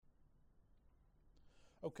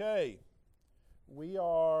Okay,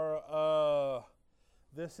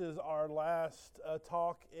 this is our last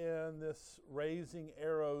talk in this Raising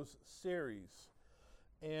Arrows series.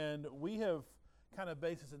 And we have kind of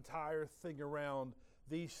based this entire thing around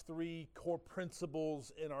these three core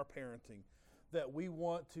principles in our parenting that we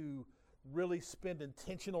want to really spend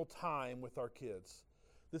intentional time with our kids.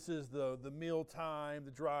 This is the meal time,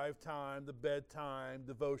 the drive time, the bedtime,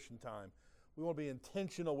 devotion time. We want to be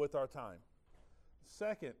intentional with our time.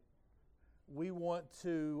 Second, we want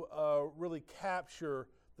to really capture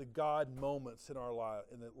the God moments in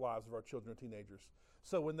the lives of our children and teenagers.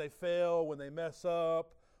 So when they fail, when they mess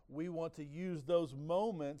up, we want to use those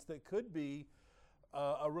moments that could be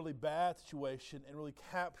a really bad situation and really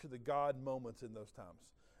capture the God moments in those times.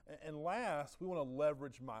 And last, we want to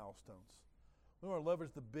leverage milestones. We want to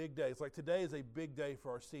leverage the big days. Like today is a big day for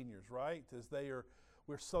our seniors, right?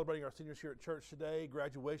 We're celebrating our seniors here at church today.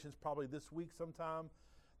 Graduation is probably this week sometime.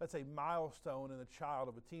 That's a milestone in the child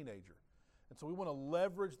of a teenager. And so we want to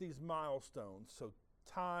leverage these milestones. So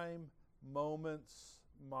time, moments,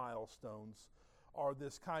 milestones are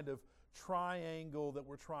this kind of triangle that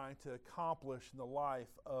we're trying to accomplish in the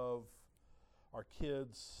life of our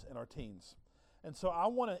kids and our teens. And so I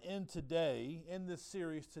want to end today, in this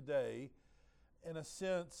series today, in a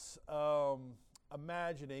sense,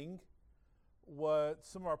 imagining what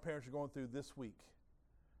some of our parents are going through this week,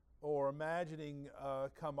 or imagining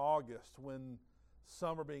come August when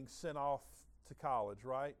some are being sent off to college,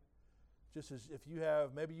 right? Just as if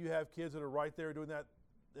maybe you have kids that are right there doing that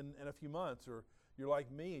in a few months, or you're like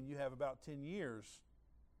me and you have about 10 years,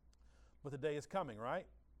 but the day is coming, right?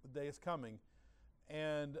 The day is coming.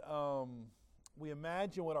 And we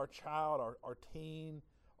imagine what our child, our teen,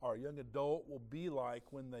 our young adult will be like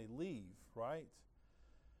when they leave, right?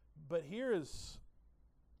 But here's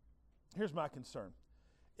my concern,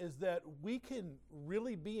 is that we can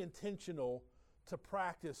really be intentional to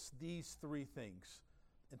practice these three things: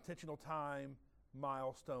 intentional time,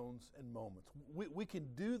 milestones, and moments. We can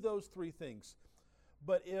do those three things,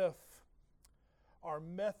 but if our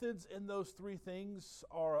methods in those three things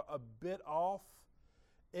are a bit off,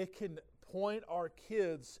 it can point our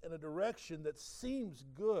kids in a direction that seems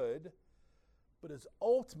good, but is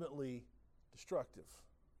ultimately destructive.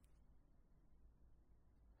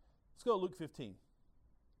 Let's go to Luke 15.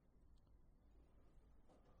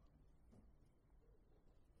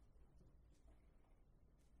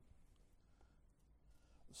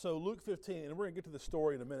 So Luke 15, and we're going to get to the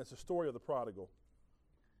story in a minute. It's the story of the prodigal.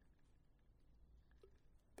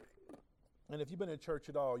 And if you've been in church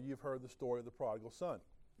at all, you've heard the story of the prodigal son.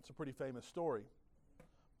 It's a pretty famous story.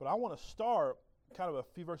 But I want to start kind of a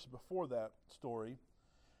few verses before that story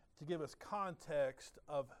to give us context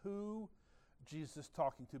of who Jesus is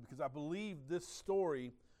talking to, because I believe this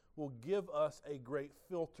story will give us a great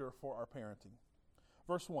filter for our parenting.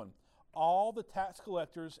 Verse 1, all the tax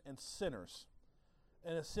collectors and sinners,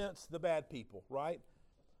 in a sense, the bad people, right?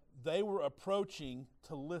 They were approaching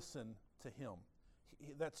to listen to him.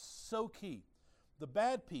 That's so key. The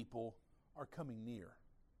bad people are coming near.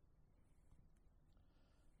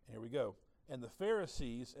 Here we go. And the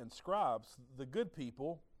Pharisees and scribes, the good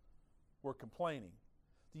people, were complaining.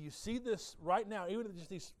 Do you see this right now? Even in just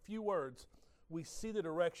these few words, we see the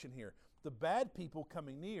direction here. The bad people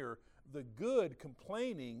coming near, the good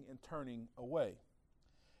complaining and turning away.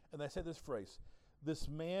 And they said this phrase, "This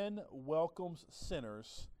man welcomes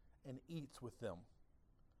sinners and eats with them."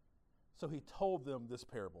 So he told them this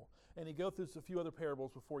parable. And he goes through a few other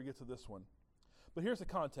parables before he gets to this one. But here's the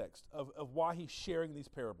context of why he's sharing these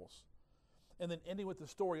parables. And then ending with the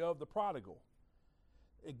story of the prodigal.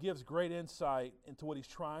 It gives great insight into what he's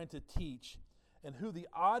trying to teach and who the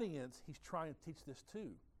audience he's trying to teach this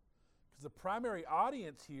to. Because the primary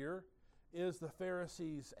audience here is the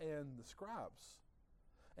Pharisees and the scribes,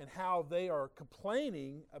 and how they are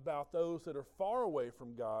complaining about those that are far away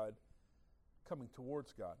from God coming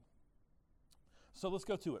towards God. So let's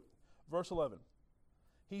go to it. Verse 11.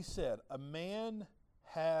 He said, "A man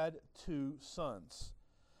had 2 sons.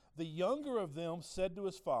 The younger of them said to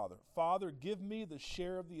his father, 'Father, give me the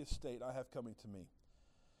share of the estate I have coming to me.'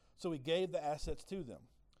 So he gave the assets to them.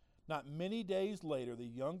 Not many days later, the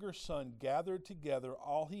younger son gathered together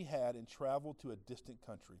all he had and traveled to a distant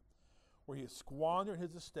country, where he had squandered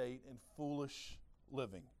his estate in foolish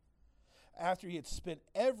living. After he had spent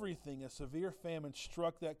everything, a severe famine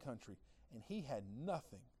struck that country, and he had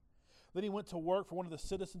nothing. Then he went to work for one of the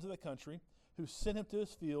citizens of the country, who sent him to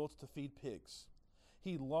his fields to feed pigs.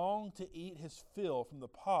 He longed to eat his fill from the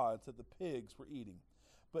pods that the pigs were eating,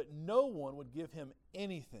 but no one would give him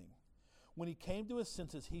anything. When he came to his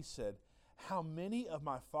senses, he said, How many of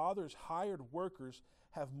my father's hired workers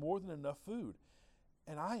have more than enough food,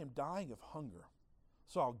 and I am dying of hunger?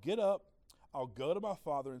 So I'll get up, I'll go to my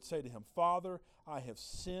father and say to him, Father, I have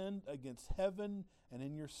sinned against heaven and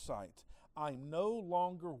in your sight. I'm no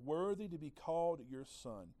longer worthy to be called your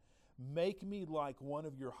son. Make me like one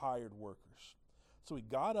of your hired workers. So he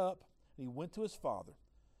got up and he went to his father.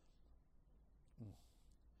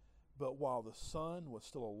 But while the son was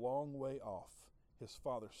still a long way off, his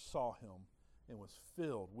father saw him and was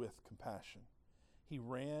filled with compassion. He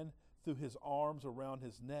ran, threw his arms around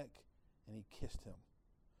his neck, and he kissed him.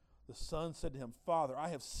 The son said to him, Father, I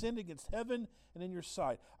have sinned against heaven and in your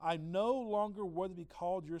sight. I'm no longer worthy to be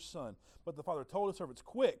called your son. But the father told his servants,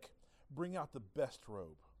 Quick, bring out the best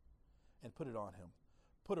robe and put it on him.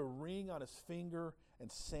 Put a ring on his finger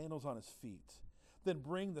and sandals on his feet. Then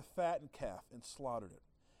bring the fattened calf and slaughter it.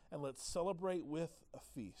 And let's celebrate with a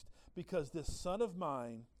feast, because this son of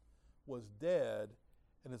mine was dead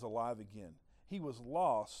and is alive again. He was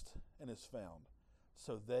lost and is found.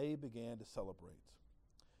 So they began to celebrate.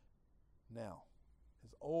 Now,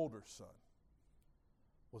 his older son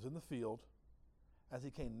was in the field. As he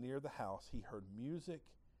came near the house, he heard music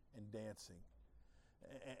and dancing.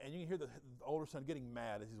 And you can hear the older son getting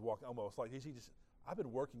mad as he's walking, almost like, I've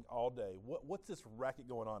been working all day. What's this racket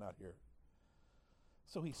going on out here?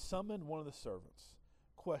 So he summoned one of the servants,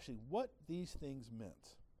 questioning what these things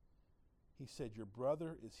meant. He said, Your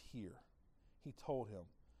brother is here. He told him,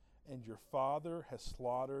 and your father has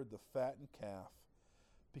slaughtered the fattened calf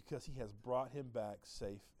because he has brought him back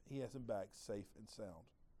safe. He has him back safe and sound.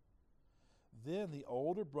 Then the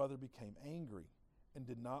older brother became angry and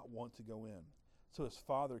did not want to go in. So his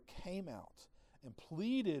father came out and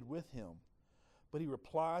pleaded with him. But he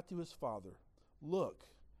replied to his father, Look,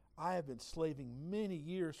 I have been slaving many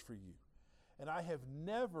years for you, and I have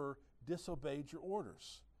never disobeyed your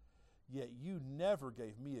orders. Yet you never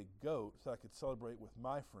gave me a goat so I could celebrate with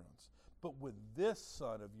my friends. But when this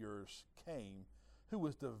son of yours came, who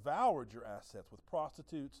has devoured your assets with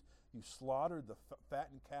prostitutes, you slaughtered the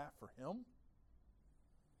fattened calf for him?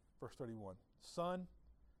 Verse 31, Son,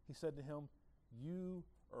 he said to him, you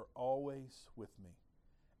are always with me,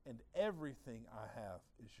 and everything I have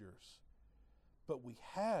is yours. But we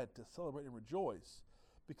had to celebrate and rejoice,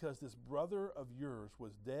 because this brother of yours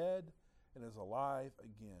was dead and is alive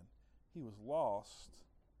again. He was lost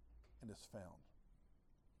and is found.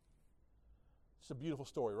 It's a beautiful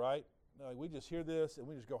story, right? We just hear this and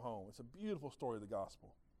we just go home. It's a beautiful story of the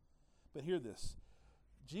gospel. But hear this.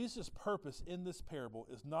 Jesus' purpose in this parable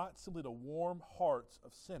is not simply to warm hearts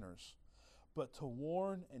of sinners, but to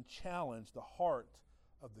warn and challenge the heart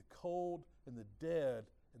of the cold and the dead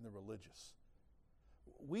and the religious.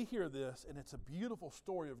 We hear this, and it's a beautiful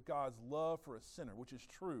story of God's love for a sinner, which is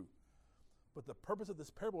true. But the purpose of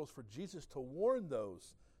this parable is for Jesus to warn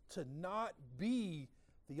those to not be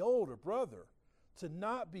the older brother, to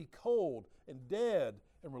not be cold and dead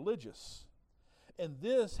and religious. And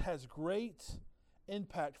this has great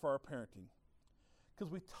impact for our parenting,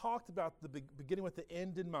 because we talked about the beginning with the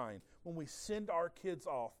end in mind. When we send our kids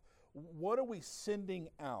off, what are we sending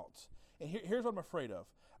out? And here's what I'm afraid of.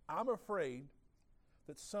 I'm afraid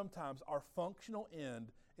that sometimes our functional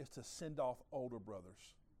end is to send off older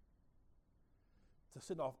brothers. To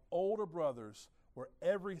send off older brothers where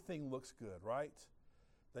everything looks good, right?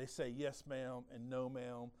 They say yes, ma'am, and no,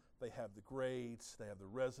 ma'am. They have the grades. They have the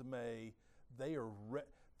resume. They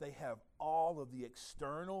have all of the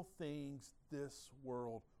external things this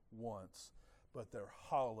world wants, but they're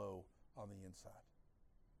hollow on the inside.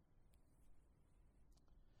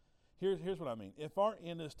 Here's what I mean. If our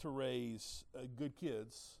end is to raise good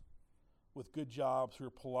kids with good jobs who are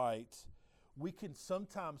polite, we can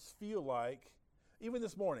sometimes feel like, even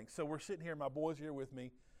this morning, so we're sitting here, my boys are here with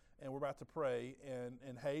me, and we're about to pray,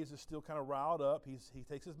 and Hayes is still kind of riled up. He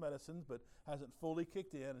takes his medicines, but hasn't fully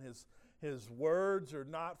kicked in, and his words are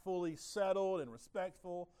not fully settled and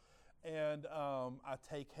respectful. And I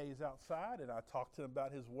take Hayes outside, and I talk to him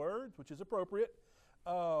about his words, which is appropriate.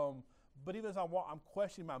 But even as I'm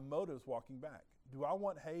questioning my motives walking back. Do I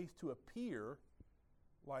want Hayes to appear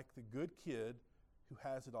like the good kid who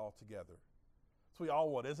has it all together? That's what we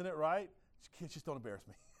all want, isn't it, right? Kids, just don't embarrass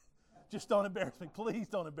me. Just don't embarrass me. Please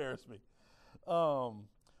don't embarrass me.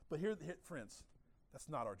 But here, friends, that's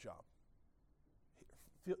not our job.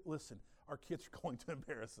 Listen, our kids are going to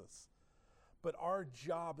embarrass us. But our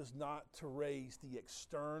job is not to raise the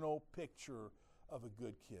external picture of a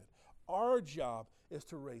good kid. Our job is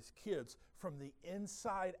to raise kids from the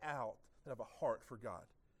inside out that have a heart for God.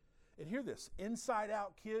 And hear this, inside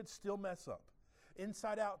out kids still mess up.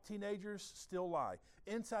 Inside out teenagers still lie.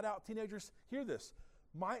 Inside out teenagers, hear this,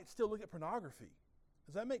 might still look at pornography.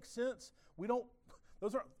 Does that make sense?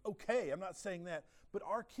 Those aren't okay, I'm not saying that. But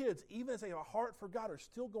our kids, even as they have a heart for God, are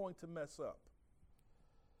still going to mess up.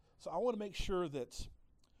 So I want to make sure that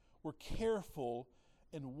we're careful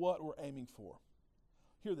in what we're aiming for.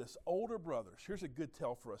 Hear this, older brothers, here's a good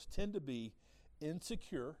tell for us, tend to be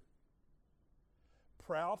insecure,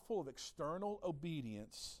 proudful of external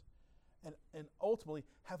obedience, and ultimately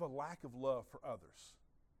have a lack of love for others.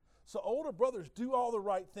 So older brothers do all the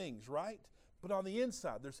right things, right? But on the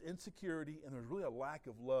inside, there's insecurity and there's really a lack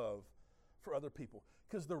of love for other people.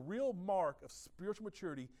 Because the real mark of spiritual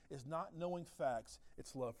maturity is not knowing facts,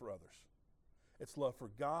 it's love for others. It's love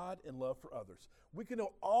for God and love for others. We can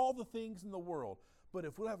know all the things in the world, but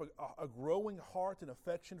if we have a growing heart and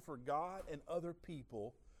affection for God and other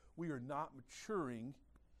people, we are not maturing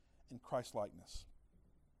in Christ-likeness.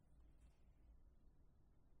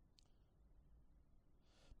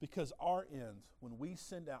 Because our end, when we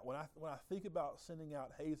send out, when I think about sending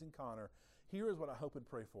out Hayes and Connor, here is what I hope and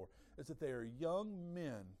pray for, is that they are young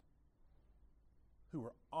men who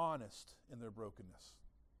are honest in their brokenness.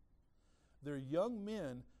 They're young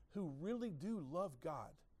men who really do love God.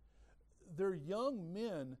 They're young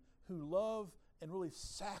men who love and really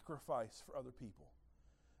sacrifice for other people.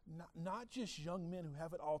 Not just young men who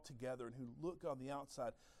have it all together and who look on the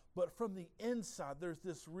outside, but from the inside, there's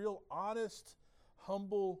this real honest,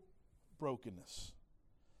 humble brokenness.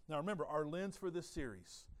 Now remember, our lens for this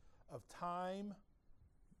series of time,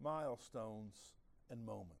 milestones, and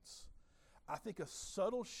moments. I think a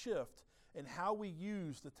subtle shift in how we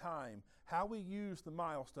use the time, how we use the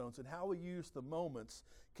milestones, and how we use the moments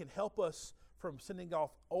can help us from sending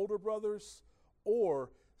off older brothers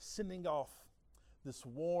or sending off this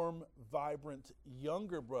warm, vibrant,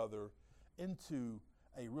 younger brother into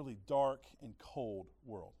a really dark and cold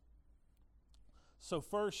world. So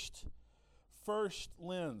first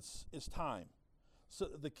lens is time. So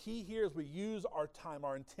the key here is we use our time,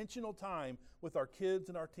 our intentional time with our kids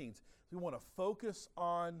and our teens. We want to focus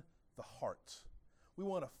on the heart. We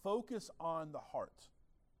want to focus on the heart.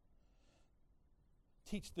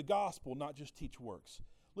 Teach the gospel, not just teach works.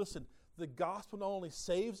 Listen, the gospel not only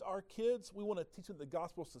saves our kids, we want to teach them the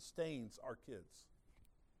gospel sustains our kids.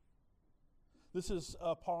 This is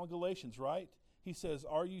Paul in Galatians, right? He says,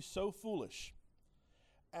 "Are you so foolish?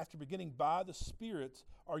 After beginning by the Spirit,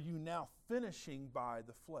 are you now finishing by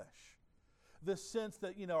the flesh?" This sense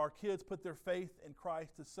that, our kids put their faith in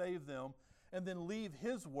Christ to save them and then leave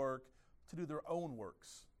His work to do their own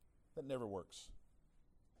works. That never works.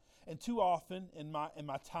 And too often in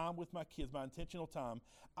my time with my kids, my intentional time,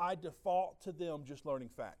 I default to them just learning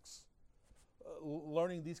facts.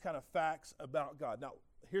 Learning these kind of facts about God. Now,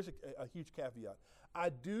 here's a huge caveat. I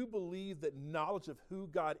do believe that knowledge of who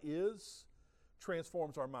God is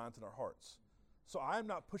transforms our minds and our hearts. So I'm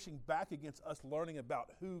not pushing back against us learning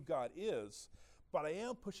about who God is, but I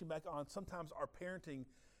am pushing back on sometimes our parenting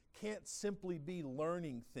can't simply be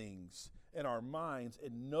learning things in our minds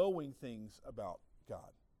and knowing things about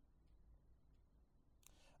God.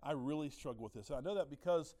 I really struggle with this. And I know that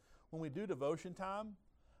because when we do devotion time,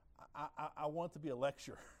 I want it to be a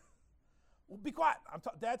lecture. Well, be quiet.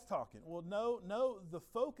 Dad's talking. Well, no, the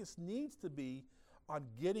focus needs to be on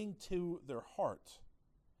getting to their heart.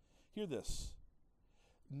 Hear this.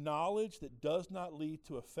 Knowledge that does not lead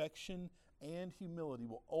to affection and humility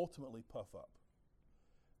will ultimately puff up.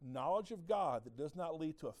 Knowledge of God that does not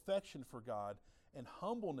lead to affection for God and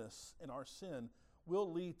humbleness in our sin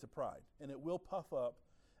will lead to pride, and it will puff up,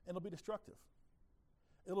 and it'll be destructive.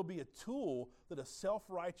 It'll be a tool that a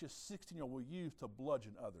self-righteous 16-year-old will use to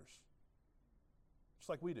bludgeon others. Just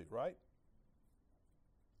like we do, right?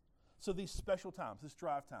 So these special times, this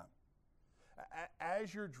drive time,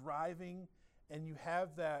 as you're driving and you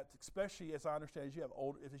have that, especially as I understand, as you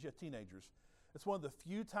have teenagers, it's one of the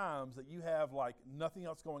few times that you have like nothing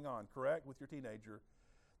else going on, correct, with your teenager.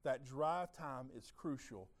 That drive time is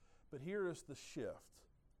crucial. But here is the shift.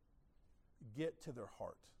 Get to their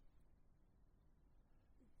heart.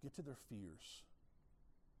 Get to their fears.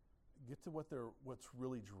 Get to what's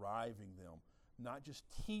really driving them. Not just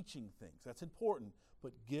teaching things. That's important,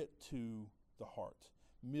 but get to the heart.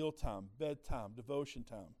 Mealtime, bedtime, devotion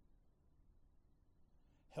time.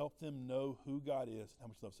 Help them know who God is and how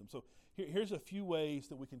much He loves them. So here's a few ways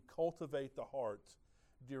that we can cultivate the heart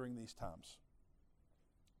during these times.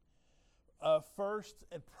 First,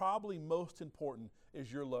 and probably most important,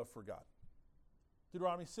 is your love for God.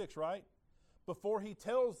 Deuteronomy 6, right? Before He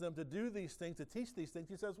tells them to do these things, to teach these things,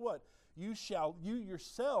 He says what? You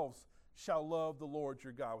yourselves shall love the Lord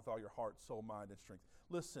your God with all your heart, soul, mind, and strength.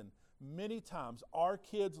 Listen, many times our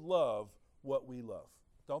kids love what we love,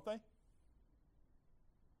 don't they?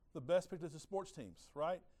 The best picture is the sports teams,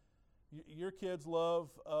 right? Your kids love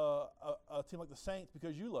a team like the Saints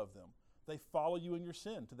because you love them. They follow you in your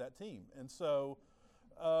sin to that team. And so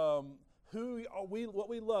what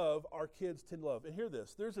we love, our kids tend to love. And hear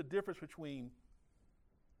this, there's a difference between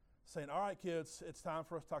saying, all right, kids, it's time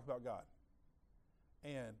for us to talk about God.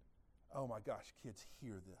 And, oh my gosh, kids,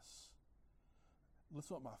 hear this. Listen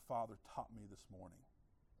to what my father taught me this morning.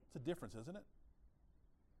 It's a difference, isn't it?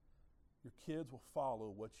 Your kids will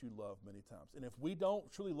follow what you love many times. And if we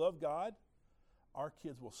don't truly love God, our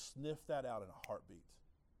kids will sniff that out in a heartbeat.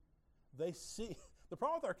 They see, the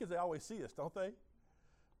problem with our kids, they always see us, don't they?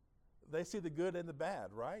 They see the good and the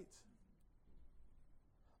bad, right?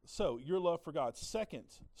 So, your love for God. Second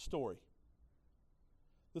story.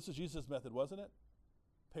 This is Jesus' method, wasn't it?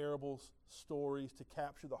 Parables, stories to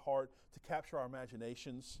capture the heart, to capture our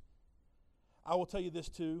imaginations. I will tell you this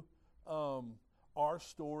too. Our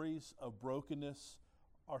stories of brokenness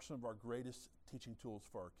are some of our greatest teaching tools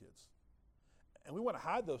for our kids. And we want to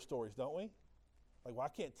hide those stories, don't we? Like, well, I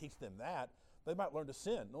can't teach them that. They might learn to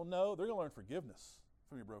sin. No, they're going to learn forgiveness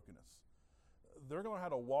from your brokenness. They're going to learn how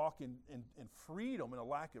to walk in freedom and a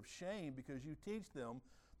lack of shame because you teach them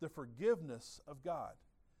the forgiveness of God.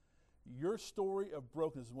 Your story of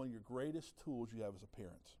brokenness is one of your greatest tools you have as a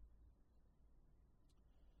parent.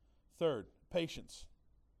 Third, patience.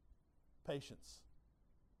 Patience.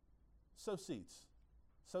 Sow seeds.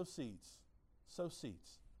 Sow seeds. Sow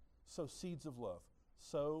seeds. Sow seeds of love.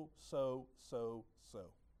 Sow.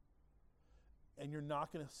 And you're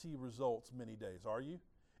not going to see results many days, are you?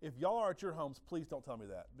 If y'all are at your homes, please don't tell me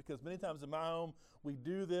that. Because many times in my home, we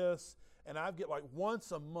do this, and I get like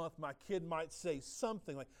once a month, my kid might say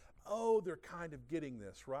something like, oh, they're kind of getting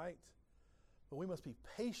this, right? But we must be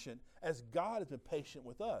patient as God has been patient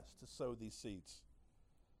with us to sow these seeds.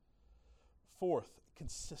 Fourth,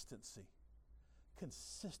 consistency.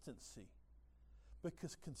 Consistency.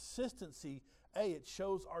 Because consistency, it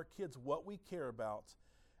shows our kids what we care about,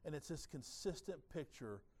 and it's this consistent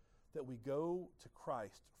picture that we go to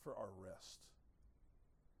Christ for our rest.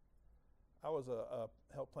 I was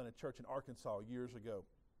helped plant a church in Arkansas years ago,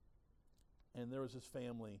 and there was this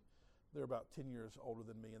family. They're about 10 years older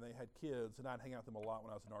than me, and they had kids, and I'd hang out with them a lot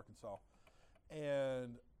when I was in Arkansas.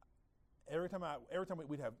 And every time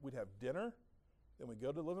we'd have dinner, then we'd go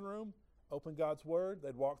to the living room, open God's Word.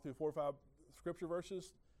 They'd walk through 4 or 5 scripture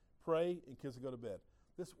verses, pray, and kids would go to bed.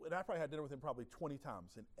 And I probably had dinner with them probably 20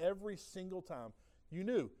 times, and every single time, you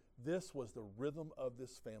knew this was the rhythm of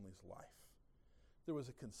this family's life. There was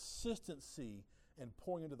a consistency in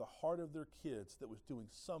pouring into the heart of their kids that was doing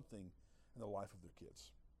something in the life of their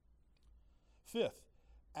kids. Fifth,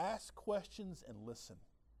 ask questions and listen.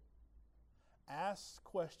 Ask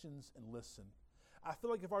questions and listen. I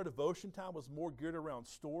feel like if our devotion time was more geared around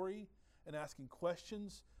story and asking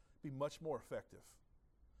questions, it'd be much more effective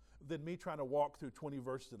than me trying to walk through 20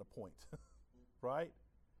 verses in a point, right?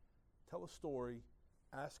 Tell a story,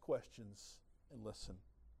 ask questions, and listen.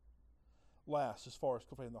 Last, as far as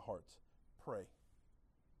cultivating the heart, pray.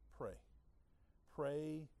 Pray.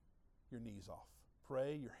 Pray your knees off.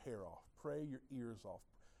 Pray your hair off. Pray your ears off.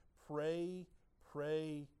 Pray,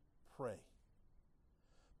 pray, pray.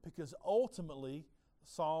 Because ultimately,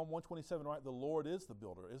 Psalm 127, right, the Lord is the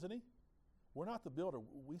builder, isn't he? We're not the builder.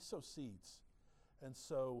 We sow seeds. And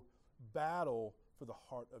so battle for the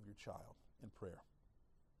heart of your child in prayer.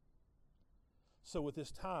 So with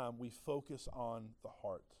this time, we focus on the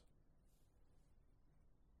heart.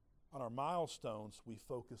 On our milestones, we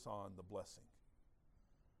focus on the blessing.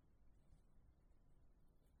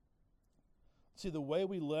 See, the way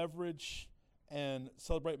we leverage and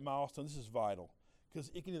celebrate milestones, this is vital, because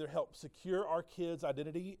it can either help secure our kids'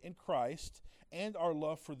 identity in Christ and our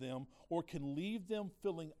love for them, or can leave them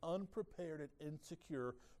feeling unprepared and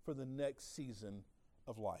insecure for the next season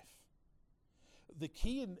of life. The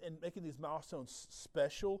key in making these milestones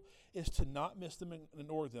special is to not miss them and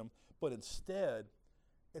ignore them, but instead,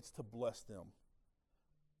 it's to bless them.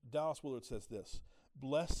 Dallas Willard says this: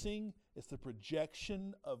 blessing is the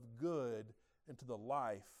projection of good into the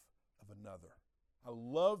life of another. I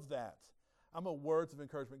love that. I'm a words of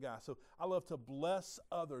encouragement guy, so I love to bless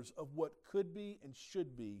others of what could be and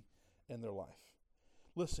should be in their life.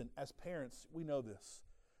 Listen, as parents, we know this.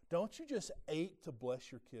 Don't you just ache to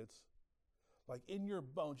bless your kids? Like in your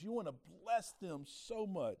bones, you want to bless them so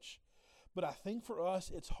much. But I think for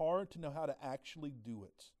us, it's hard to know how to actually do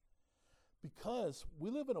it. Because we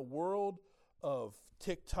live in a world of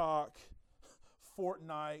TikTok,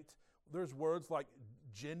 Fortnite, there's words like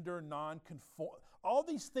gender non-conform, all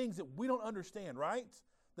these things that we don't understand, right?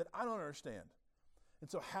 That I don't understand. And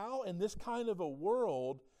so how in this kind of a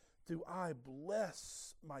world do I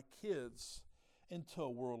bless my kids into a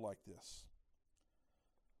world like this?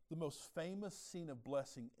 The most famous scene of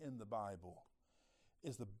blessing in the Bible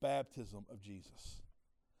is the baptism of Jesus.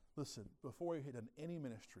 Listen, before he had done any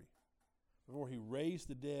ministry, before he raised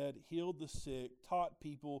the dead, healed the sick, taught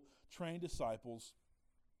people, trained disciples,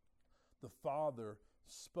 the Father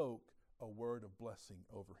spoke a word of blessing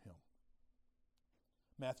over him.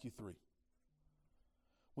 Matthew 3.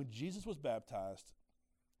 When Jesus was baptized,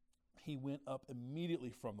 he went up immediately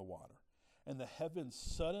from the water, and the heavens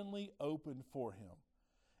suddenly opened for him.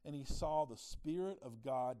 And he saw the Spirit of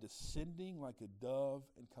God descending like a dove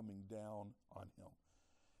and coming down on him.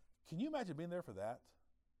 Can you imagine being there for that?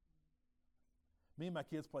 Me and my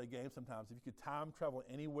kids play games sometimes. If you could time travel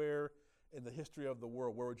anywhere in the history of the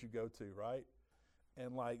world, where would you go to, right?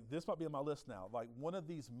 And like, this might be on my list now. Like one of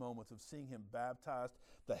these moments of seeing him baptized,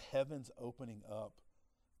 the heavens opening up,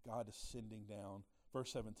 God descending down.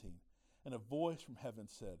 Verse 17, and a voice from heaven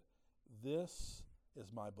said, "This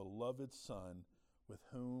is my beloved Son, with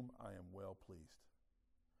whom I am well pleased."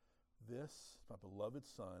 This is my beloved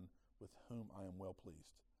Son, with whom I am well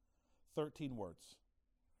pleased. 13 words.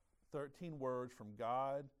 13 words from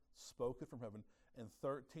God, spoken from heaven, and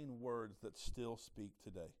 13 words that still speak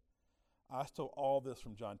today. I stole all this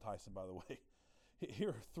from John Tyson, by the way.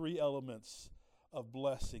 Here are 3 elements of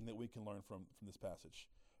blessing that we can learn from this passage.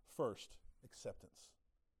 First, acceptance.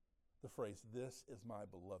 The phrase, "This is my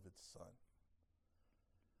beloved Son."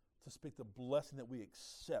 To speak the blessing that we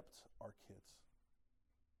accept our kids.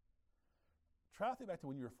 Try to think back to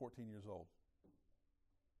when you were 14 years old.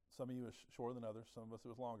 Some of you was shorter than others. Some of us it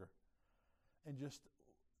was longer. And just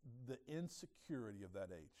the insecurity of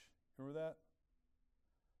that age. Remember that?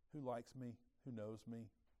 Who likes me? Who knows me?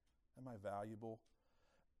 Am I valuable?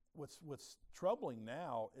 What's troubling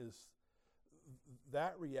now is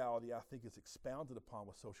that reality, I think, is expounded upon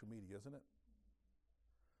with social media, isn't it?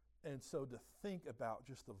 And so to think about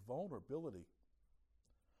just the vulnerability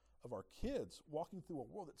of our kids walking through a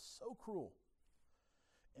world that's so cruel.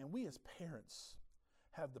 And we as parents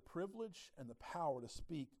have the privilege and the power to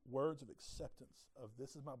speak words of acceptance of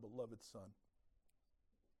 "This is my beloved Son."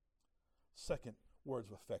 Second, words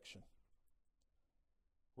of affection,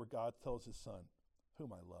 where God tells his Son,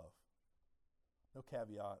 "Whom I love." No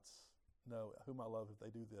caveats. No, whom I love if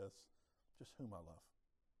they do this. Just whom I love.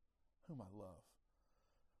 Whom I love.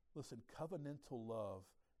 Listen, covenantal love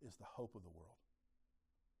is the hope of the world.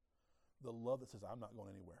 The love that says, "I'm not going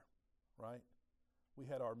anywhere," right? We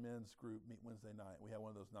had our men's group meet Wednesday night. We had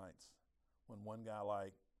one of those nights when one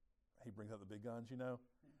guy, he brings out the big guns, and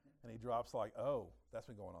he drops "Oh, that's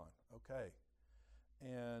been going on." Okay.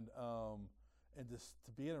 And just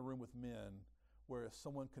to be in a room with men where if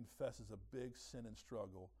someone confesses a big sin and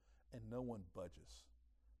struggle and no one budges,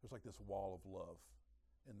 there's like this wall of love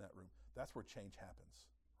in that room. That's where change happens,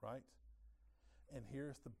 right? And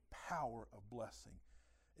here's the power of blessing,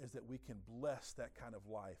 is that we can bless that kind of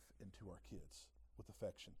life into our kids with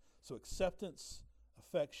affection. So acceptance,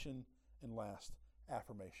 affection, and last,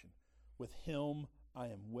 affirmation. With him I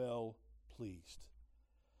am well pleased.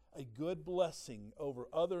 A good blessing over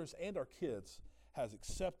others and our kids has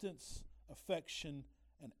acceptance, affection,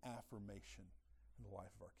 and affirmation in the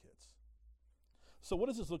life of our kids. So what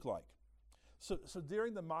does this look like? So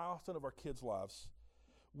during the milestone of our kids' lives,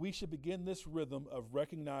 we should begin this rhythm of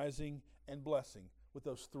recognizing and blessing with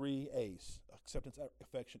those 3 A's: acceptance,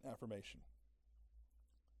 affection, affirmation.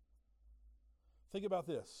 Think about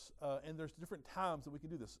this, and there's different times that we can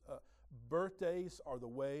do this. Birthdays are the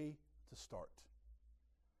way to start.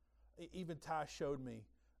 Even Ty showed me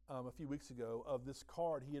a few weeks ago of this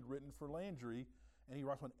card he had written for Landry, and he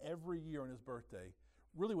writes one every year on his birthday,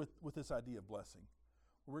 really with this idea of blessing.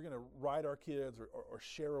 We're going to write our kids or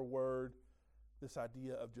share a word, this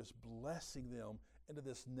idea of just blessing them into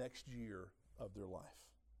this next year of their life.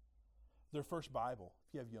 Their first Bible,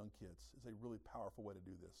 if you have young kids, is a really powerful way to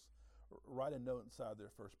do this. Write a note inside their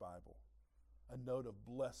first Bible, a note of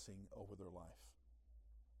blessing over their life.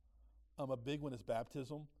 A big one is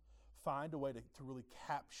baptism. Find a way to really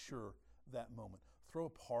capture that moment. Throw a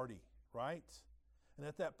party, right? And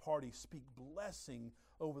at that party, speak blessing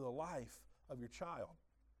over the life of your child.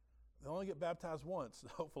 They only get baptized once,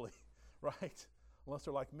 hopefully, right? Unless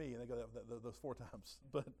they're like me and they go those 4 times.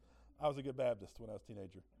 But I was a good Baptist when I was a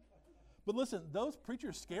teenager. But listen, those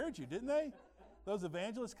preachers scared you, didn't they? Those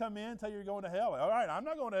evangelists come in, tell you you're going to hell. All right, I'm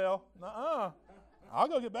not going to hell. Nuh-uh. I'll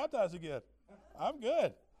go get baptized again. I'm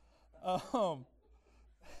good.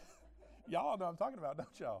 Y'all know what I'm talking about,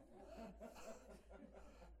 don't y'all?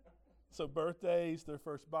 So birthdays, their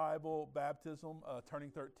first Bible, baptism, turning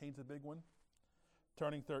 13 is a big one.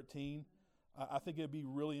 Turning 13. I think it'd be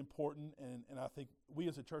really important, and I think we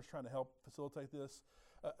as a church trying to help facilitate this,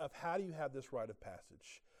 of how do you have this rite of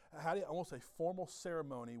passage? How do you, I won't say formal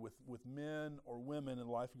ceremony with men or women in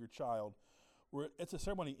the life of your child, where it's a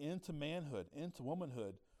ceremony into manhood, into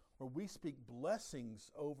womanhood, where we speak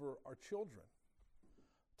blessings over our children.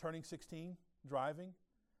 Turning 16, driving,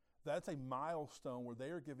 that's a milestone where they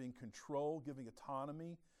are giving control, giving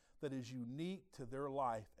autonomy that is unique to their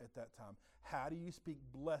life at that time. How do you speak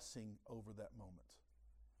blessing over that moment?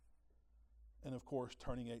 And of course,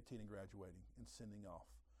 turning 18 and graduating and sending off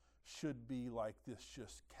should be like this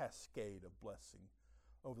just cascade of blessing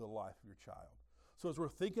over the life of your child. So as we're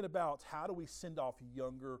thinking about how do we send off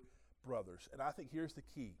younger brothers, and I think here's the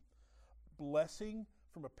key. Blessing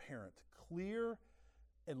from a parent, clear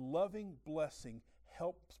and loving blessing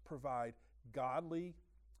helps provide godly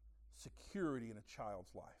security in a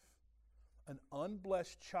child's life. An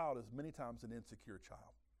unblessed child is many times an insecure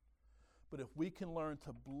child. But if we can learn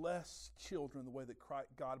to bless children the way that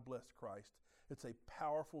God blessed Christ, it's a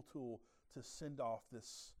powerful tool to send off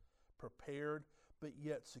this prepared but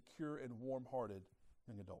yet secure and warm-hearted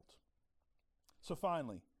young adult. So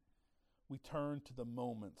finally, we turn to the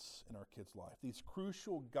moments in our kids' life, these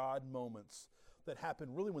crucial God moments that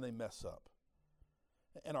happen really when they mess up.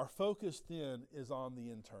 And our focus then is on the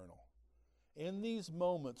internal. In these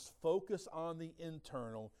moments, focus on the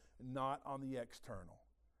internal, not on the external.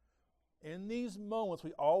 In these moments,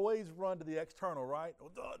 we always run to the external, right?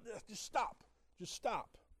 Just stop. Just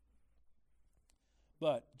stop.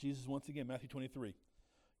 But Jesus, once again, Matthew 23,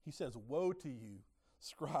 he says, "Woe to you,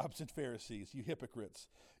 scribes and Pharisees, you hypocrites.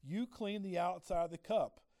 You clean the outside of the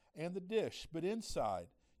cup and the dish, but inside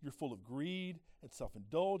you're full of greed and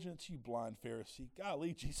self-indulgence, you blind Pharisee."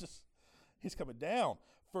 Golly, Jesus, he's coming down.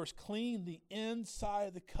 "First, clean the inside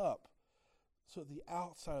of the cup, so the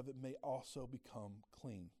outside of it may also become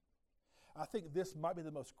clean." I think this might be the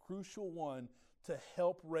most crucial one to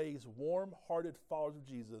help raise warm-hearted followers of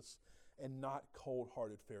Jesus and not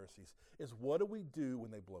cold-hearted Pharisees, is what do we do when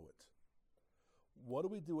they blow it? What do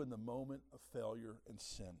we do in the moment of failure and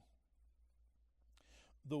sin?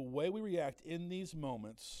 The way we react in these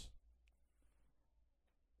moments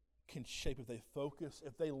can shape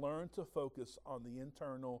if they learn to focus on the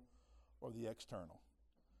internal or the external.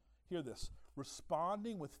 Hear this.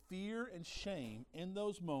 Responding with fear and shame in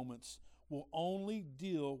those moments will only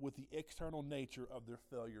deal with the external nature of their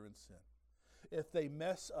failure and sin. If they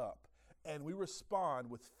mess up and we respond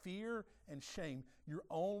with fear and shame, you're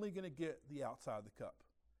only going to get the outside of the cup.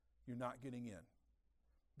 You're not getting in.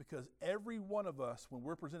 Because every one of us, when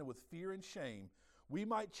we're presented with fear and shame, we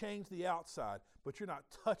might change the outside, but you're not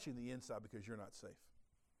touching the inside because you're not safe.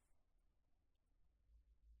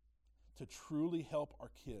 To truly help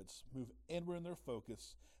our kids move inward in their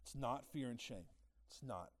focus, it's not fear and shame. It's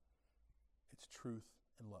not. It's truth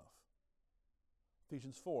and love.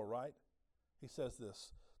 Ephesians 4, right? He says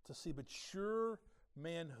this, "To see mature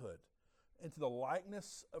manhood into the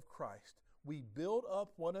likeness of Christ, we build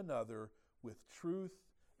up one another with truth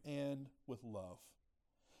and with love."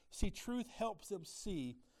 See, truth helps them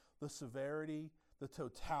see the severity, the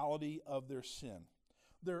totality of their sin,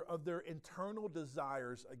 of their internal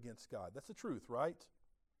desires against God. That's the truth, right?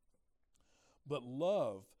 But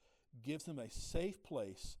love gives them a safe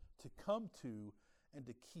place to come to and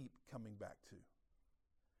to keep coming back to.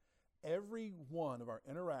 Every one of our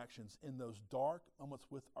interactions in those dark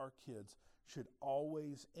moments with our kids should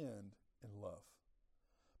always end in love.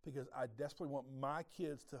 Because I desperately want my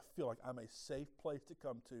kids to feel like I'm a safe place to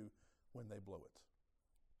come to when they blow it.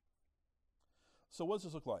 So what does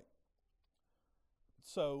this look like?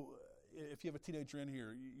 So if you have a teenager in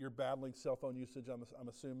here, you're battling cell phone usage, I'm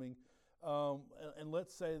assuming, and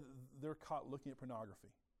let's say they're caught looking at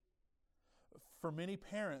pornography. For many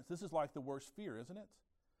parents, this is like the worst fear, isn't it?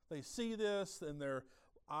 They see this and their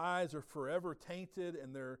eyes are forever tainted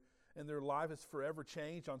and their life is forever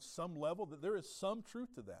changed on some level. That there is some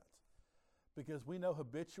truth to that. Because we know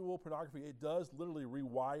habitual pornography, it does literally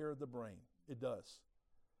rewire the brain. It does.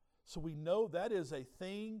 So we know that is a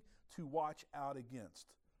thing to watch out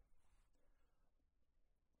against.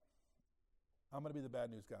 I'm going to be the bad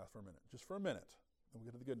news guy for a minute. Just for a minute. Then we'll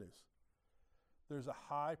get to the good news. There's a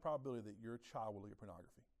high probability that your child will look at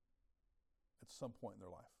pornography at some point in their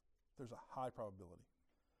life. There's a high probability.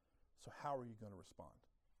 So how are you going to respond?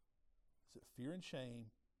 Is it fear and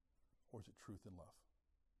shame, or is it truth and love?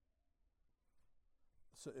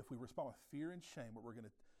 So if we respond with fear and shame,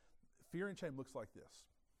 fear and shame looks like this.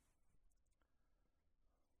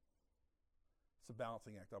 It's a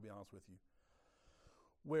balancing act, I'll be honest with you.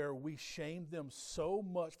 Where we shame them so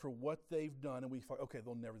much for what they've done, and we feel, okay,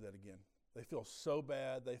 they'll never do that again. They feel so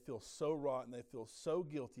bad, they feel so rotten, they feel so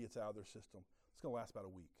guilty it's out of their system. It's going to last about a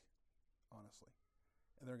week, honestly.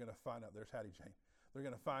 And they're going to find out, there's Hattie Jane. They're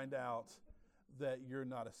going to find out that you're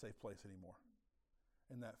not a safe place anymore.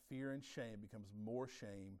 And that fear and shame becomes more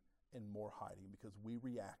shame and more hiding because we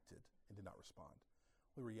reacted and did not respond.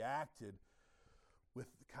 We reacted with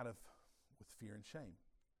fear and shame.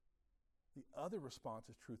 The other response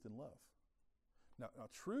is truth and love. Now,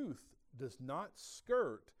 truth does not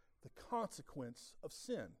skirt the consequence of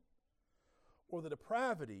sin or the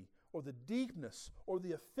depravity or the deepness or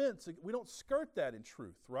the offense. We don't skirt that in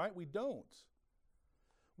truth, right? We don't.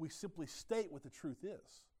 We simply state what the truth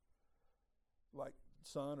is. Like,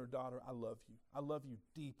 son or daughter, I love you. I love you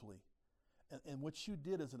deeply. And what you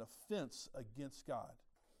did is an offense against God.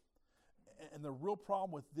 And the real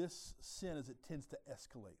problem with this sin is it tends to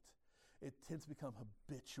escalate. It tends to become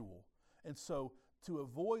habitual. And so to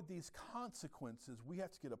avoid these consequences, we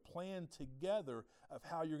have to get a plan together of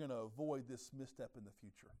how you're going to avoid this misstep in the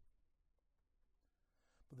future.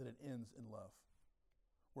 But then it ends in love,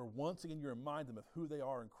 where once again you remind them of who they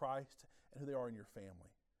are in Christ and who they are in your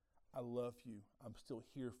family. I love you. I'm still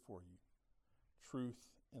here for you. Truth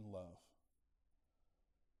and love.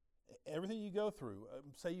 Everything you go through,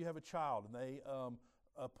 say you have a child and they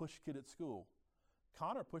push a kid at school.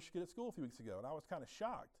 Connor pushed a kid at school a few weeks ago, and I was kind of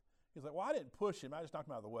shocked. He's like, well, I didn't push him. I just knocked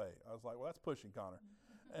him out of the way. I was like, well, that's pushing, Connor.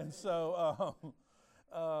 And so,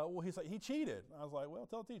 well, he's like, he cheated. I was like, well,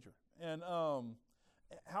 tell the teacher. And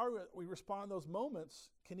how we respond in those moments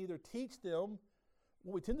can either teach them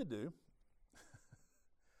what we tend to do,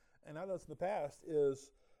 and I know this in the past,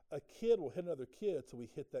 is a kid will hit another kid, so we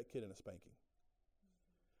hit that kid in a spanking.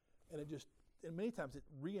 And many times it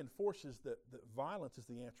reinforces that violence is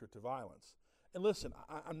the answer to violence. And listen,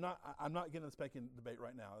 I'm not getting in the spanking debate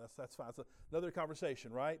right now. That's fine. It's another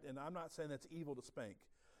conversation, right? And I'm not saying that's evil to spank.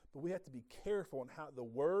 But we have to be careful on how the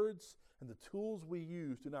words and the tools we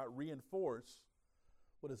use do not reinforce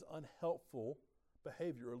what is unhelpful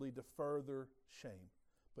behavior or lead to further shame,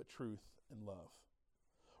 but truth and love.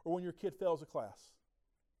 Or when your kid fails a class.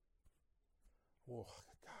 Oh,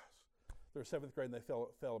 gosh. They're 7th grade and they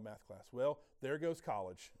fail a math class. Well, there goes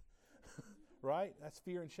college. Right? That's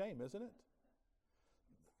fear and shame, isn't it?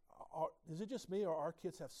 Is it just me, or our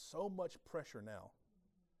kids have so much pressure now?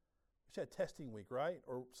 We just had testing week, right?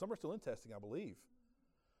 Or some are still in testing, I believe.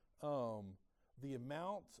 The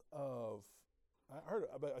amount of, I heard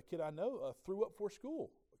about a kid I know threw up for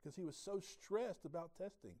school because he was so stressed about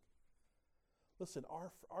testing. Listen,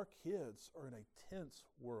 our kids are in a tense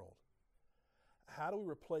world. How do we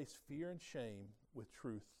replace fear and shame with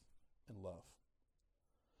truth and love?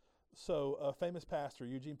 So a famous pastor,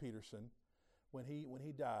 Eugene Peterson, when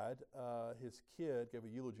he died, his kid gave a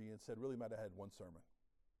eulogy and said, really might have had one sermon.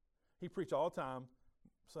 He preached all the time,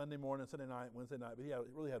 Sunday morning, Sunday night, Wednesday night, but he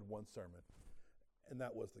really had one sermon, and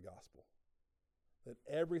that was the gospel. That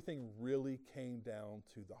everything really came down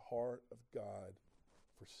to the heart of God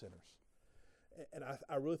for sinners. And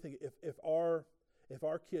I really think if our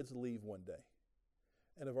kids leave one day,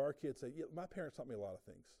 and if our kids say, yeah, my parents taught me a lot of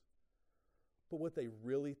things, but what they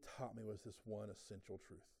really taught me was this one essential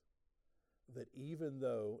truth. That even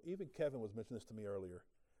Kevin was mentioning this to me earlier,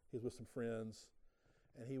 he was with some friends,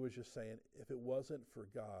 and he was just saying, if it wasn't for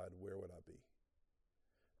God, where would I be?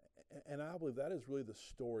 And I believe that is really the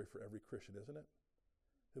story for every Christian, isn't it?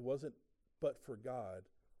 If it wasn't but for God,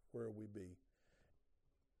 where would we be?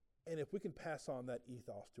 And if we can pass on that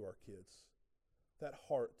ethos to our kids, that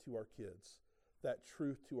heart to our kids, that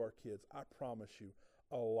truth to our kids, I promise you,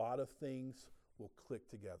 a lot of things will click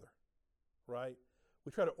together, right?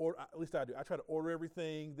 We try to order, at least I do, I try to order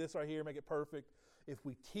everything, this right here, make it perfect. If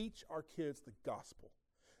we teach our kids the gospel,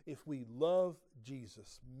 if we love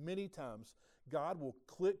Jesus, many times God will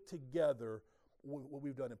click together what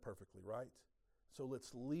we've done imperfectly, right? So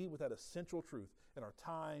let's lead with that essential truth in our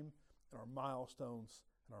time, in our milestones,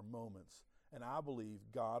 in our moments. And I believe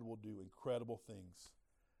God will do incredible things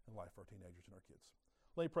in life for our teenagers and our kids.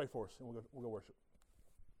 Let me pray for us, and we'll go worship.